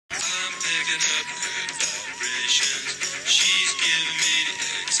picking up good vibrations. She's giving me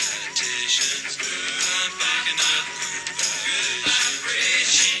the excitations. I'm picking up good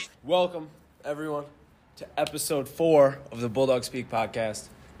vibrations. Welcome, everyone, to episode 4 of the Bulldog Speak podcast.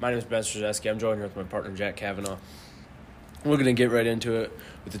 My name is Ben Strzeski. I'm joined here with my partner, Jack Kavanaugh. We're going to get right into it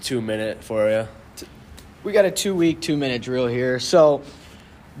with a 2-minute for you. We got a 2-week, 2-minute drill here. So,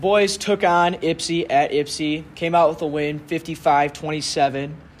 boys took on Ypsi at Ypsi, came out with a win,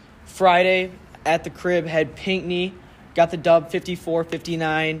 55-27. Friday at the crib had Pinckney, got the dub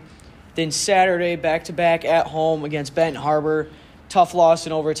 54-59. Then Saturday, back-to-back at home against Benton Harbor, tough loss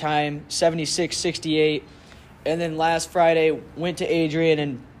in overtime, 76-68. And then last Friday, went to Adrian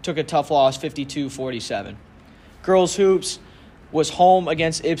and took a tough loss, 52-47. Girls Hoops was home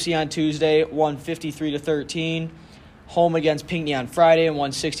against Ypsi on Tuesday, won 53-13. Home against Pinckney on Friday and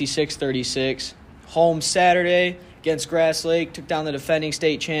won 66-36. Home Saturday against Grass Lake, took down the defending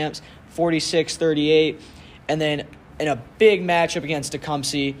state champs, 46-38. And then in a big matchup against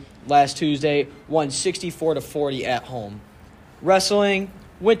Tecumseh last Tuesday, won 64-40 at home. Wrestling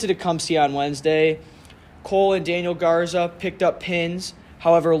went to Tecumseh on Wednesday. Cole and Daniel Garza picked up pins,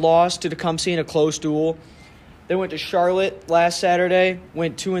 however lost to Tecumseh in a close duel. They went to Charlotte last Saturday,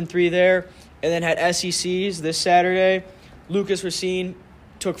 went 2-3 there, and then had SECs this Saturday. Lucas Hanifan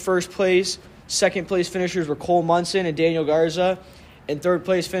took first place. Second place finishers were Cole Munson and Daniel Garza. And third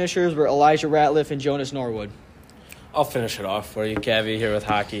place finishers were Elijah Ratliff and Jonas Norwood. I'll finish it off for you, Cavi, here with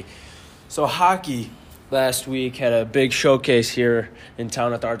hockey. So hockey last week had a big showcase here in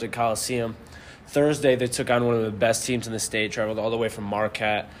town at the Arctic Coliseum. Thursday, they took on one of the best teams in the state, traveled all the way from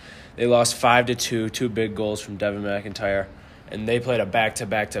Marquette. They lost 5-2, 2 big goals from Devin McIntyre, and they played a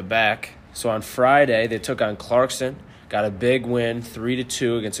back-to-back-to-back. So on Friday, they took on Clarkson, got a big win,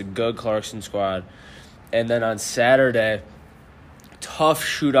 3-2 against a good Clarkson squad. And then on Saturday, tough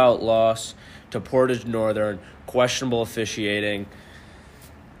shootout loss to Portage Northern, questionable officiating.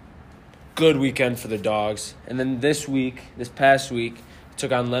 Good weekend for the Dogs. And then this past week,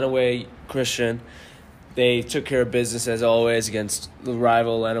 took on Lenawee Christian. They took care of business as always against the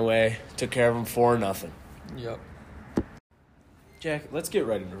rival Lenawee. Took care of them 4-0. Yep. Jack, let's get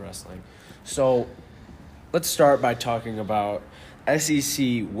right into wrestling. So, let's start by talking about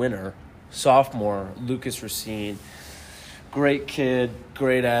SEC winner, sophomore Lucas Hanifan. Great kid,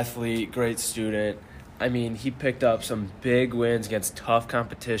 great athlete, great student. I mean, he picked up some big wins against tough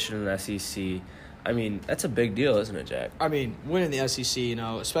competition in the SEC. I mean, that's a big deal, isn't it, Jack? I mean, winning the SEC,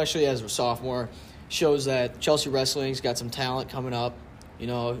 especially as a sophomore, shows that Chelsea Wrestling's got some talent coming up,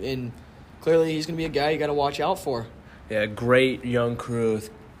 and clearly he's going to be a guy you got to watch out for. Yeah, great young crew with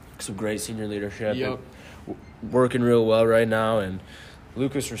some great senior leadership. Yep. Working real well right now. And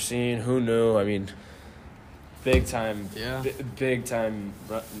Lucas Hanifan, who knew? I mean, big time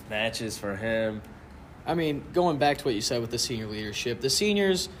matches for him. I mean, going back to what you said with the senior leadership, the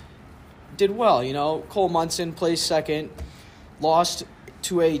seniors did well. Cole Munson placed second, lost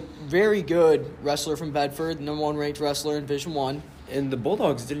to a very good wrestler from Bedford, number 1 ranked wrestler in Division I. And the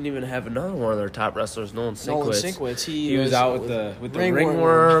Bulldogs didn't even have another one of their top wrestlers, Nolan Sinkwitz. He was out with the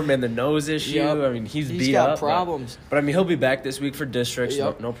ringworm and the nose issue. Yep. I mean, he's beat got up. Problems. But I mean, he'll be back this week for districts.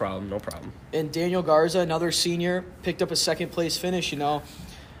 Yep. No problem. And Daniel Garza, another senior, picked up a second-place finish.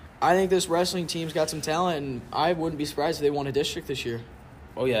 I think this wrestling team's got some talent, and I wouldn't be surprised if they won a district this year.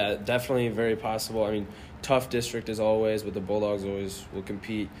 Oh, yeah, definitely very possible. I mean, tough district as always, but the Bulldogs always will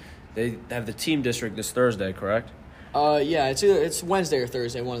compete. They have the team district this Thursday, correct? Yeah, it's Wednesday or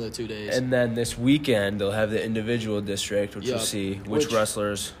Thursday, one of the 2 days. And then this weekend they'll have the individual district, which we'll see which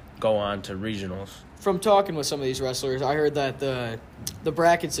wrestlers go on to regionals. From talking with some of these wrestlers, I heard that the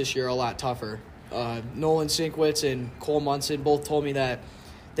brackets this year are a lot tougher. Nolan Sinkwitz and Cole Munson both told me that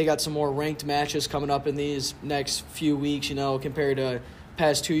they got some more ranked matches coming up in these next few weeks, compared to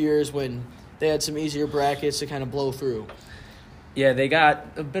past 2 years when they had some easier brackets to kind of blow through. Yeah, they got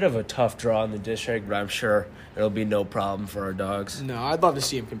a bit of a tough draw in the district, but I'm sure it'll be no problem for our Dogs. No, I'd love to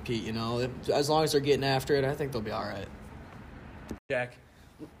see them compete, As long as they're getting after it, I think they'll be all right. Jack,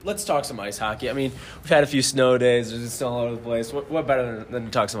 let's talk some ice hockey. I mean, we've had a few snow days. It's still all over the place. What better than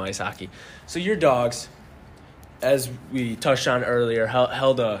to talk some ice hockey? So your Dogs, as we touched on earlier,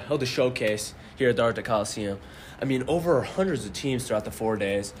 held a showcase here at the Arctic Coliseum. I mean, over hundreds of teams throughout the 4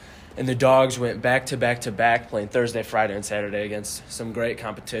 days. And the Dogs went back-to-back, playing Thursday, Friday, and Saturday against some great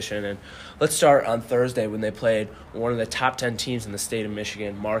competition. And let's start on Thursday when they played one of the top 10 teams in the state of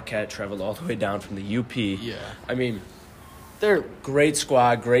Michigan. Marquette traveled all the way down from the UP. Yeah. I mean, they're great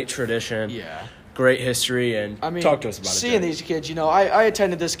squad, great tradition, great history, and talk to us about it. Seeing these kids, I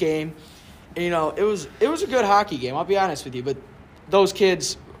attended this game, and, it was a good hockey game, I'll be honest with you. But those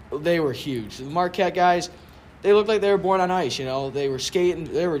kids they were huge. The Marquette guys, they looked like they were born on ice, They were skating.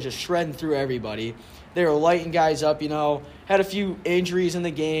 They were just shredding through everybody. They were lighting guys up, Had a few injuries in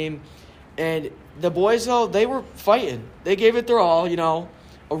the game. And the boys, though, they were fighting. They gave it their all,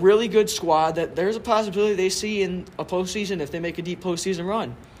 A really good squad that there's a possibility they see in a postseason if they make a deep postseason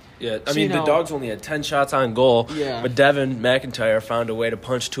run. Yeah, I mean, the Dogs only had 10 shots on goal, but Devin McIntyre found a way to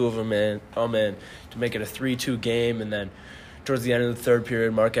punch two of them in to make it a 3-2 game, and then towards the end of the third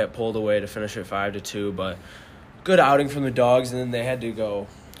period, Marquette pulled away to finish it 5-2, but good outing from the Dogs, and then they had to go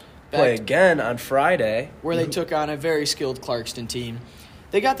play again on Friday. Where they took on a very skilled Clarkston team.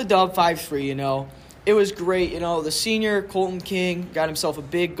 They got the dub 5-3, It was great, The senior, Colton King, got himself a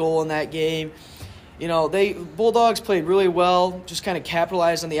big goal in that game. Bulldogs played really well, just kind of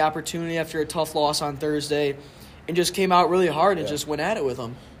capitalized on the opportunity after a tough loss on Thursday, and just came out really hard and just went at it with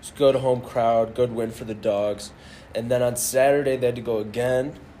them. It's a good home crowd, good win for the Dogs. And then on Saturday, they had to go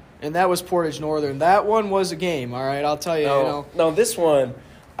again. And that was Portage Northern. That one was a game, all right? I'll tell you, No, this one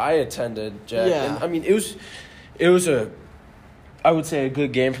I attended, Jack. Yeah. And, I mean, it was I would say a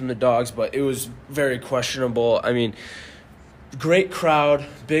good game from the Dogs, but it was very questionable. I mean, great crowd,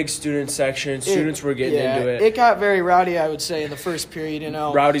 big student section. Students were getting into it. It got very rowdy, I would say, in the first period,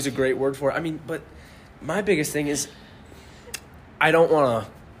 Rowdy's a great word for it. I mean, but my biggest thing is I don't want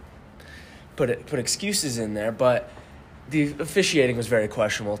to put excuses in there, but the officiating was very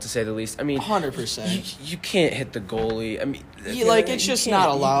questionable, to say the least. I mean, 100%. You can't hit the goalie. I mean, it's just not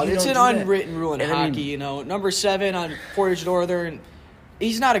allowed. It's an unwritten rule in hockey, Number 7 on Portage Northern,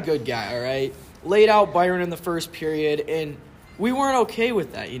 he's not a good guy, all right? Laid out Byron in the first period, and we weren't okay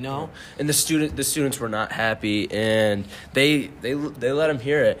with that, And the students were not happy, and they let him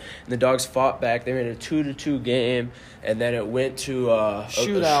hear it. And the Dogs fought back. They made it a 2-2 game, and then it went to a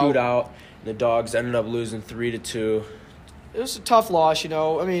shootout. And the Dogs ended up losing 3-2. It was a tough loss,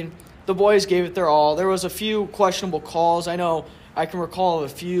 I mean, the boys gave it their all. There was a few questionable calls. I know I can recall a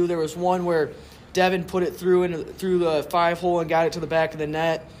few. There was one where Devin put it through the 5-hole and got it to the back of the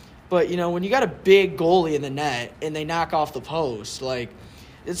net. But, when you got a big goalie in the net and they knock off the post,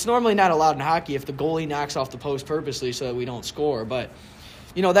 it's normally not allowed in hockey if the goalie knocks off the post purposely so that we don't score. But,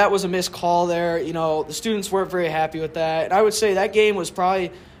 that was a missed call there. The students weren't very happy with that. And I would say that game was probably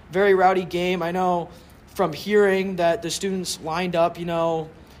a very rowdy game. I know from hearing that the students lined up,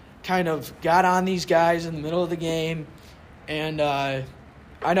 kind of got on these guys in the middle of the game. And I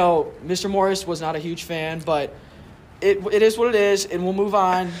know Mr. Morris was not a huge fan, but it is what it is, and we'll move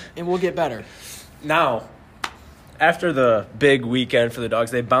on, and we'll get better. Now, after the big weekend for the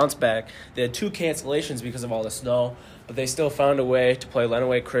Dogs, they bounced back. They had 2 cancellations because of all the snow, but they still found a way to play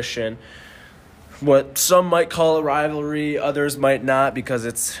Lenawee Christian. What some might call a rivalry, others might not because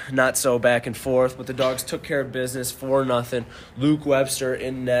it's not so back and forth. But the Dogs took care of business 4-0. Luke Webster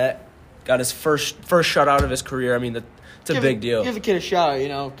in net got his first shutout of his career. I mean, it's a big deal. Give the kid a shout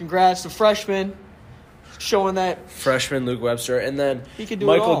out, Congrats to freshman showing that. Freshman Luke Webster. And then he could do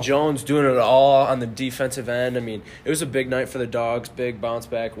Michael Jones doing it all on the defensive end. I mean, it was a big night for the Dogs, big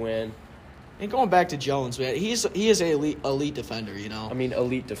bounce-back win. And going back to Jones, man, he is an elite defender, I mean,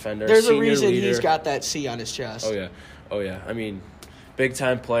 elite defender. There's a reason leader. He's got that C on his chest. Oh, yeah. I mean,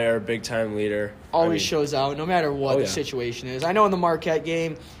 big-time player, big-time leader. Always shows out, no matter what the situation is. I know in the Marquette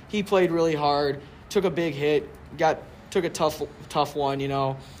game, he played really hard, took a big hit, took a tough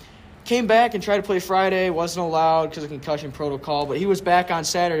one, Came back and tried to play Friday, wasn't allowed because of concussion protocol, but he was back on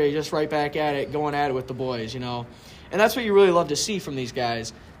Saturday, just right back at it, going at it with the boys, And that's what you really love to see from these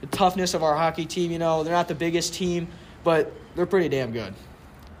guys. The toughness of our hockey team, they're not the biggest team, but they're pretty damn good.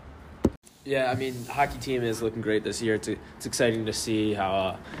 Yeah, I mean, the hockey team is looking great this year. It's exciting to see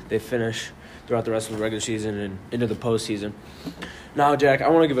how they finish throughout the rest of the regular season and into the postseason. Now, Jack, I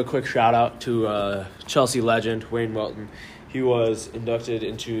want to give a quick shout-out to Chelsea legend Wayne Welton. He was inducted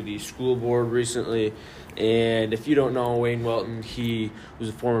into the school board recently, and if you don't know Wayne Welton, he was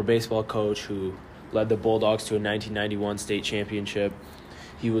a former baseball coach who led the Bulldogs to a 1991 state championship.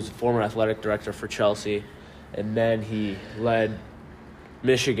 He was a former athletic director for Chelsea, and then he led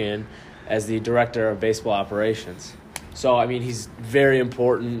Michigan as the director of baseball operations. So, I mean, he's a very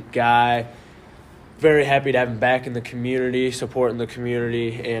important guy. Very happy to have him back in the community, supporting the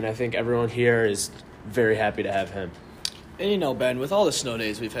community, and I think everyone here is very happy to have him. And Ben, with all the snow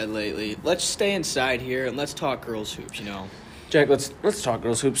days we've had lately, let's stay inside here and let's talk girls hoops, Jack, let's talk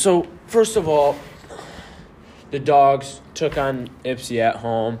girls hoops. So, first of all, the Dogs took on Ipsy at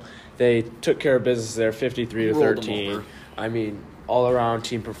home. They took care of business there, 53-13. I mean, all-around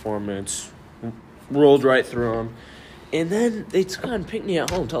team performance, rolled right through them. And then they took on Pinckney at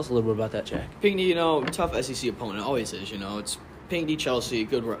home. Tell us a little bit about that, Jack. Pinckney, tough SEC opponent, always is, It's Pinckney Chelsea,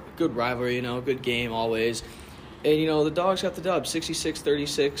 good rivalry, good game always. And, the Dogs got the dub,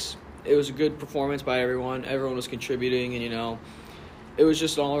 66-36. It was a good performance by everyone. Everyone was contributing, and, it was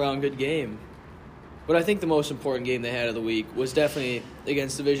just an all-around good game. But I think the most important game they had of the week was definitely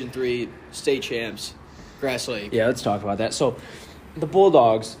against Division III state champs, Grass Lake. Yeah, let's talk about that. So the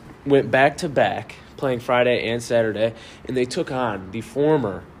Bulldogs went back-to-back, playing Friday and Saturday, and they took on the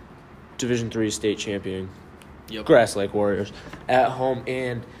former Division III state champion, Grass Lake Warriors, at home,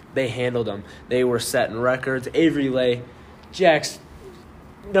 and they handled them. They were setting records. Avery Lay, Jack's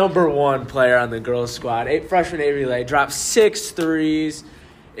number one player on the girls' squad. Freshman Avery Lay dropped 6 threes.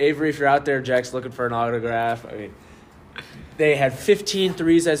 Avery, if you're out there, Jack's looking for an autograph. I mean, they had 15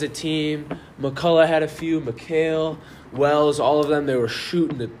 threes as a team. McCullough had a few. McHale, Wells, all of them. They were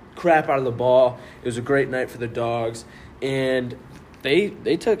shooting the crap out of the ball. It was a great night for the Dogs. And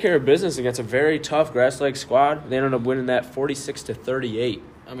they took care of business against a very tough Grass Lake squad. They ended up winning that 46-38.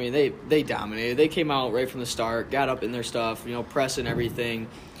 I mean, they dominated. They came out right from the start, got up in their stuff, pressing everything.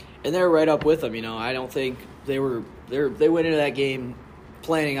 And they were right up with them, I don't think they went into that game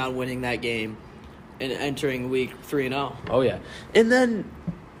planning on winning that game and entering week 3-0. Oh, yeah. And then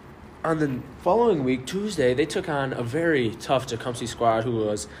on the following week, Tuesday, they took on a very tough Tecumseh squad who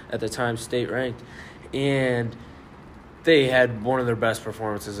was, at the time, state-ranked. And they had one of their best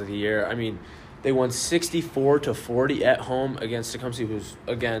performances of the year. I mean, they won 64-40 at home against Tecumseh, who's,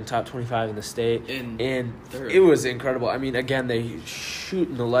 again, top 25 in the state. And it was incredible. I mean, again, they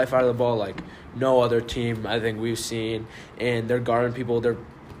shooting the life out of the ball like no other team I think we've seen. And they're guarding people. They're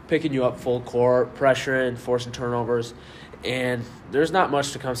picking you up full court, pressuring, forcing turnovers. And there's not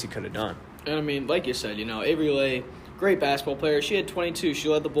much Tecumseh could have done. And, I mean, like you said, Avery Lay, great basketball player. She had 22. She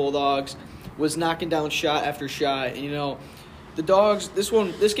led the Bulldogs, was knocking down shot after shot. And, the Dogs,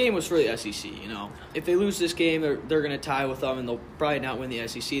 this game was for the SEC, If they lose this game, they're going to tie with them, and they'll probably not win the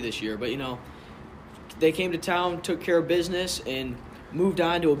SEC this year. But, they came to town, took care of business, and moved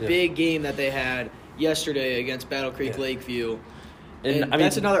on to a big game that they had yesterday against Battle Creek Lakeview. And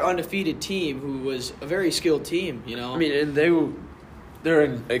that's another undefeated team who was a very skilled team, I mean, and they're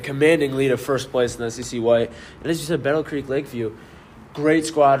in a commanding lead of first place in the SEC White. And as you said, Battle Creek Lakeview, great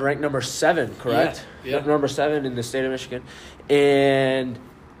squad, ranked number 7, correct? Yeah. Number 7 in the state of Michigan. And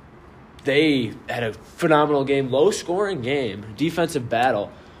they had a phenomenal game, low-scoring game, defensive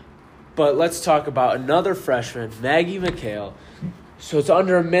battle. But let's talk about another freshman, Maggie McHale. So it's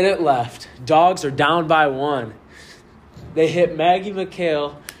under a minute left. Dogs are down by 1. They hit Maggie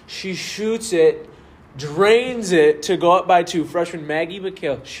McHale. She shoots it, drains it to go up by 2. Freshman Maggie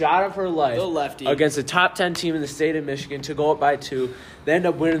McHale, shot of her life. The lefty. Against a top 10 team in the state of Michigan to go up by 2. They end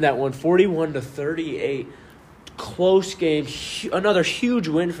up winning that one 41-38. Close game. Another huge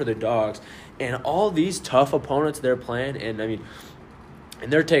win for the Dogs. And all these tough opponents they're playing, and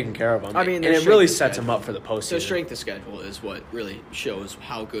they're taking care of them. I mean, and it really sets them up for the postseason. Their strength of schedule is what really shows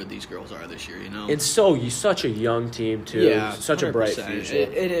how good these girls are this year, And such a young team, too. Yeah, such 100%. A bright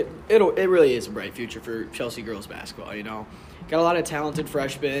future. It really is a bright future for Chelsea girls basketball, Got a lot of talented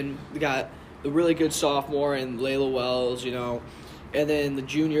freshmen. We got the really good sophomore and Layla Wells, And then the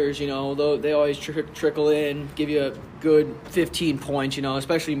juniors, though they always trickle in, give you a good 15 points,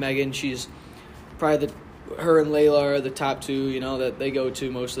 especially Megan. She's probably her and Layla are the top 2, that they go to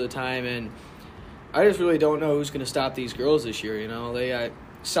most of the time. And I just really don't know who's going to stop these girls this year, They got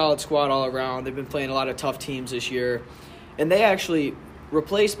solid squad all around. They've been playing a lot of tough teams this year. And they actually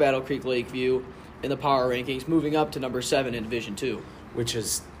replaced Battle Creek Lakeview in the power rankings, moving up to number 7 in Division II. Which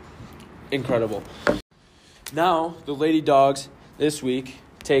is incredible. Now, the Lady Dogs this week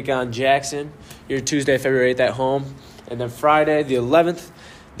take on Jackson here Tuesday, February 8th at home. And then Friday, the 11th,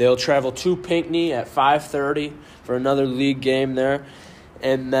 they'll travel to Pinckney at 5:30 for another league game there.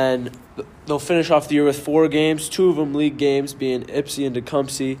 And then they'll finish off the year with 4 games, 2 of them league games being Ypsi and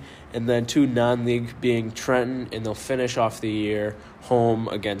Tecumseh, and then 2 non-league being Trenton. And they'll finish off the year home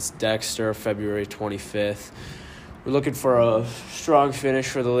against Dexter February 25th. We're looking for a strong finish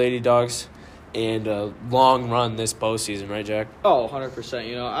for the Lady Dogs and a long run this postseason, right, Jack? Oh,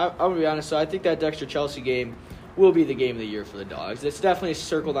 100%. I'm going to be honest. So I think that Dexter-Chelsea game will be the game of the year for the Dogs. It's definitely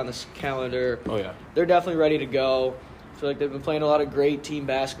circled on this calendar. Oh, yeah. They're definitely ready to go. I feel like they've been playing a lot of great team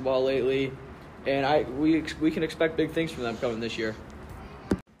basketball lately, and we can expect big things from them coming this year.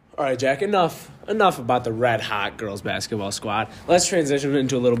 All right, Jack, enough about the red-hot girls basketball squad. Let's transition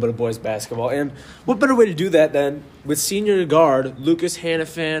into a little bit of boys basketball. And what better way to do that than with senior guard Lucas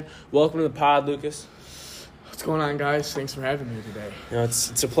Hanifan. Welcome to the pod, Lucas. What's going on, guys? Thanks for having me today.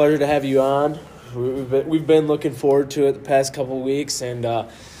 It's a pleasure to have you on. We've been looking forward to it the past couple of weeks. And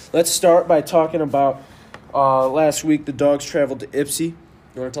let's start by talking about Last week, the Dogs traveled to Ypsi.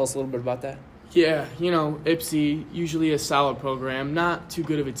 You want to tell us a little bit about that? Yeah, Ypsi, usually a solid program. Not too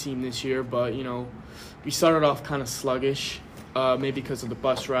good of a team this year, but, we started off kind of sluggish, maybe because of the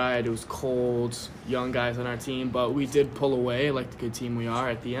bus ride. It was cold, young guys on our team, but we did pull away like the good team we are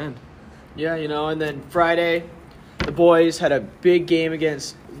at the end. Yeah, and then Friday, the boys had a big game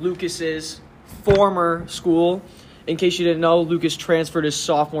against Lucas's former school. In case you didn't know, Lucas transferred his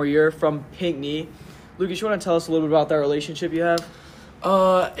sophomore year from Pinckney. Lucas, you want to tell us a little bit about that relationship you have?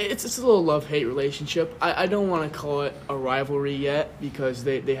 It's a little love-hate relationship. I don't want to call it a rivalry yet because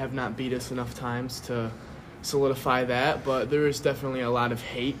they have not beat us enough times to solidify that, but there is definitely a lot of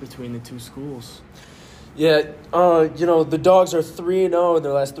hate between the two schools. Yeah, the Dogs are 3-0 in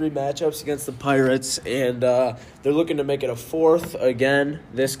their last 3 matchups against the Pirates, and they're looking to make it a 4th again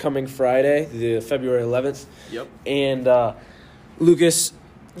this coming Friday, the February 11th. Yep. And, Lucas,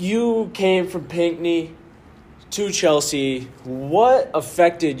 you came from Pinckney to Chelsea. What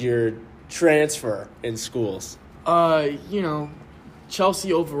affected your transfer in schools?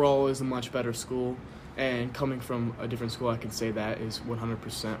 Chelsea overall is a much better school, and coming from a different school, I can say that is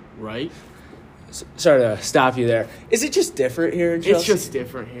 100% right. Sorry to stop you there. Is it just different here in Chelsea? It's just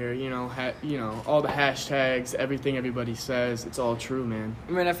different here, all the hashtags, everything everybody says, it's all true, man.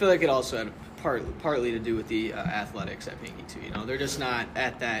 I mean, I feel like it also had partly to do with the athletics at Pinckney, too. They're just not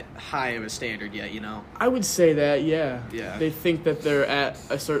at that high of a standard yet, I would say that, yeah. Yeah. They think that they're at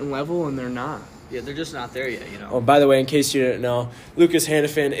a certain level, and they're not. Yeah, they're just not there yet, Oh, by the way, in case you didn't know, Lucas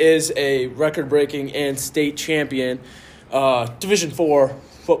Hanifan is a record-breaking and state champion, Division IV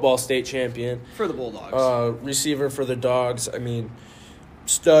football state champion. For the Bulldogs. Receiver for the Dogs. I mean,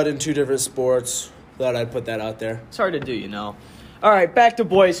 stud in 2 different sports. Thought I'd put that out there. It's hard to do, All right, back to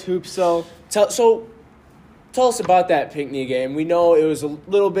boys hoops. So tell us about that Pinckney game. We know it was a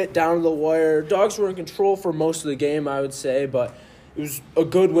little bit down to the wire. Dogs were in control for most of the game, I would say, but it was a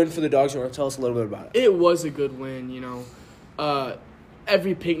good win for the Dogs. You want to tell us a little bit about it? It was a good win,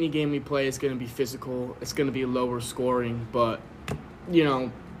 Every Pinckney game we play is going to be physical. It's going to be lower scoring, but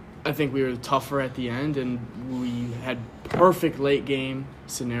I think we were tougher at the end, and we had perfect late game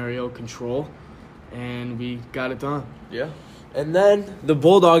scenario control, and we got it done. yeah. And then the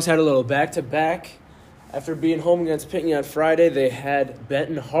Bulldogs had a little back-to-back. After being home against Pinckney on Friday, they had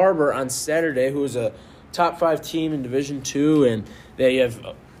Benton Harbor on Saturday, who is a top 5 team in Division II, and they have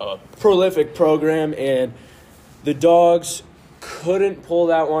a prolific program, and the Dogs couldn't pull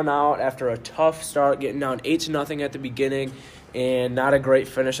that one out after a tough start, getting down 8-0 at the beginning, and not a great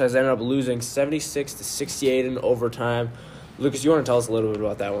finish as they ended up losing 76-68 in overtime. Lucas, you want to tell us a little bit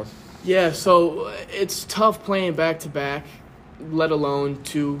about that one? Yeah, so it's tough playing back-to-back, let alone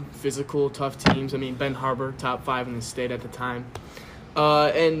 2 physical, tough teams. I mean, Ben Harbor, top 5 in the state at the time.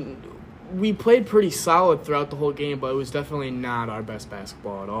 And we played pretty solid throughout the whole game, but it was definitely not our best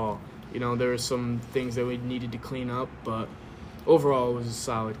basketball at all. There were some things that we needed to clean up, but overall it was a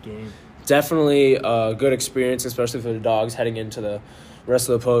solid game. Definitely a good experience, especially for the Dogs heading into the rest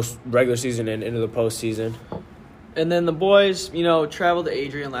of the regular season and into the postseason. And then the boys, traveled to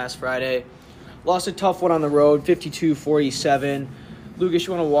Adrian last Friday. Lost a tough one on the road, 52-47. Lucas,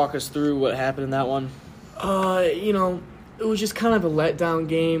 you want to walk us through what happened in that one? It was just kind of a letdown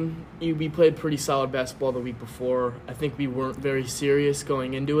game. We played pretty solid basketball the week before. I think we weren't very serious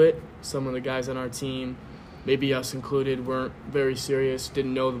going into it. Some of the guys on our team, maybe us included, weren't very serious,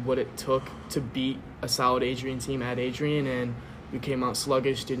 didn't know what it took to beat a solid Adrian team at Adrian, and we came out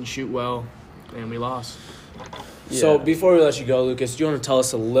sluggish, didn't shoot well, and we lost. Yeah. So before we let you go, Lucas, do you want to tell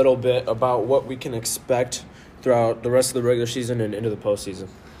us a little bit about what we can expect throughout the rest of the regular season and into the postseason?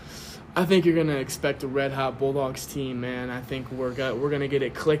 I think you're going to expect a red-hot Bulldogs team, man. I think we're going to get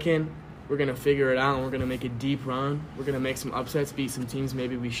it clicking. We're going to figure it out, and we're going to make a deep run. We're going to make some upsets, beat some teams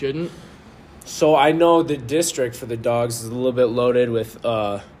maybe we shouldn't. So I know the district for the Dogs is a little bit loaded with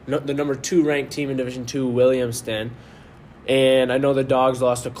the number 2 ranked team in Division II, Williamston. And I know the Dogs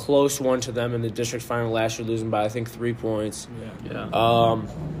lost a close one to them in the district final last year, losing by, I think, 3 points. Yeah.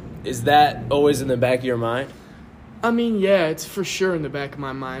 Is that always in the back of your mind? I mean, yeah, it's for sure in the back of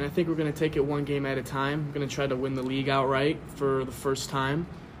my mind. I think we're going to take it one game at a time. We're going to try to win the league outright for the first time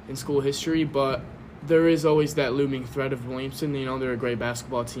in school history, but there is always that looming threat of Williamson. They're a great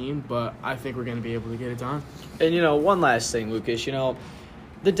basketball team, but I think we're going to be able to get it done. And, one last thing, Lucas.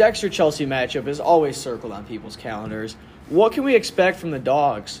 The Dexter-Chelsea matchup is always circled on people's calendars. What can we expect from the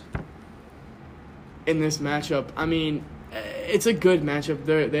Dogs? In this matchup, I mean, it's a good matchup.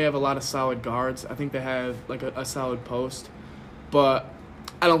 They have a lot of solid guards. I think they have, a solid post. But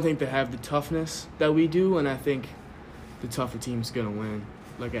I don't think they have the toughness that we do, and I think the tougher team's going to win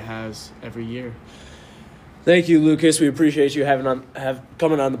like it has every year. Thank you, Lucas. We appreciate you coming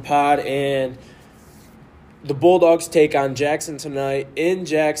on the pod. And the Bulldogs take on Jackson tonight in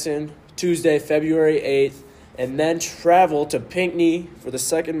Jackson, Tuesday, February 8th, and then travel to Pinckney for the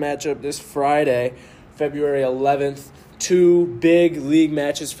second matchup this Friday, February 11th. 2 big league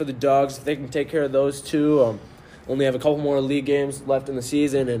matches for the Dogs. If they can take care of those two, only have a couple more league games left in the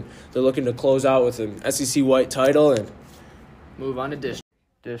season, and they're looking to close out with an SEC White title and Move on to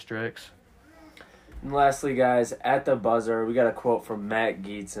districts. And lastly, guys, at the buzzer, we got a quote from Matt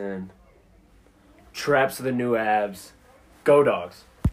Gietzen. Traps of the new abs. Go Dogs.